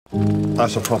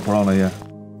That's a proper honour, yeah.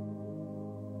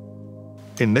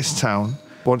 In this town,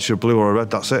 once you're blue or a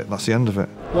red, that's it. That's the end of it.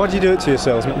 Why did you do it to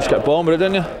yourselves? You just get born with it,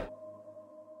 didn't you?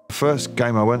 The first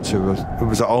game I went to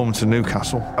was at home to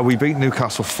Newcastle. We beat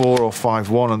Newcastle 4 or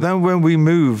 5-1. And then when we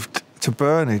moved to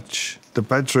Burnage, the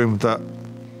bedroom that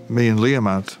me and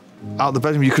Liam had, out the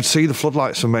bedroom you could see the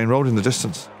floodlights from Main Road in the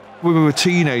distance. When we were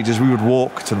teenagers, we would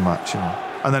walk to the match, you know.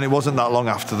 And then it wasn't that long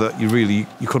after that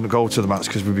you couldn't go to the match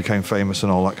because we became famous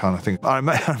and all that kind of thing. I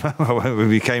remember when we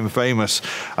became famous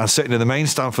and sitting in the main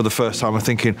stand for the first time and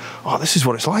thinking, oh, this is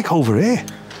what it's like over here.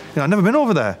 You know, I'd never been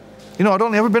over there. You know, I'd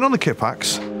only ever been on the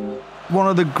Kippax. One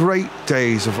of the great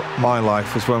days of my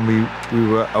life was when we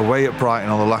were away at Brighton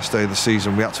on the last day of the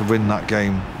season. We had to win that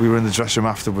game. We were in the dressing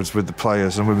room afterwards with the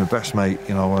players and with my best mate,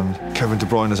 you know, and Kevin De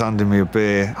Bruyne was handing me a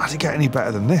beer. How did it get any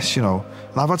better than this, you know?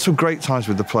 And I've had some great times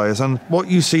with the players, and what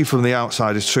you see from the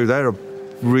outside is true. They're a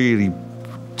really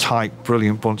tight,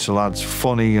 brilliant bunch of lads,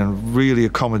 funny and really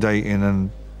accommodating,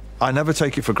 and I never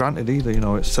take it for granted either, you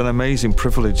know. It's an amazing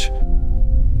privilege.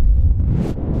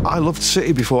 I loved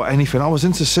City before anything. I was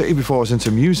into City before I was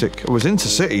into music. I was into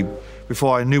City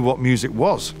before I knew what music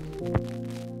was.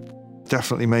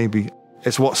 Definitely maybe.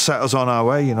 It's what set us on our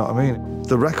way, you know what I mean?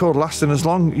 The record lasting as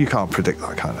long, you can't predict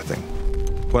that kind of thing.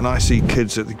 When I see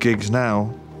kids at the gigs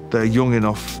now, they're young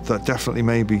enough that definitely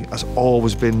maybe has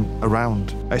always been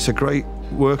around. It's a great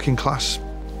working class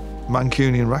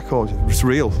Mancunian record. It's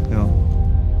real, you know.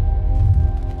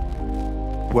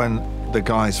 When the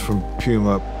guys from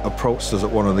PUMA approached us at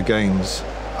one of the games,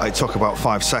 it took about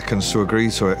 5 seconds to agree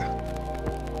to it.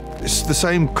 It's the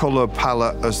same colour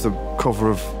palette as the cover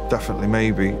of Definitely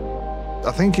Maybe.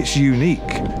 I think it's unique,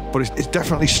 but it's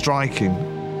definitely striking,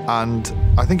 and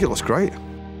I think it looks great.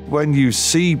 When you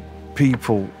see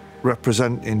people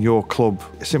representing your club,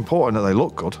 it's important that they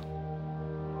look good.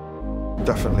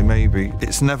 Definitely Maybe.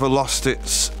 It's never lost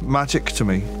its magic to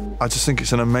me. I just think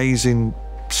it's an amazing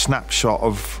snapshot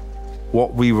of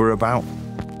what we were about.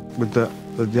 With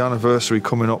the anniversary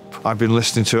coming up, I've been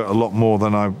listening to it a lot more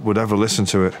than I would ever listen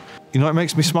to it. You know, it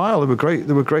makes me smile. They were great.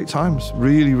 They were great times.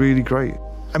 Really, really great.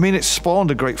 I mean, it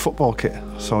spawned a great football kit.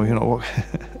 So, you know,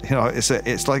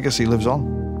 its legacy lives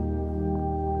on.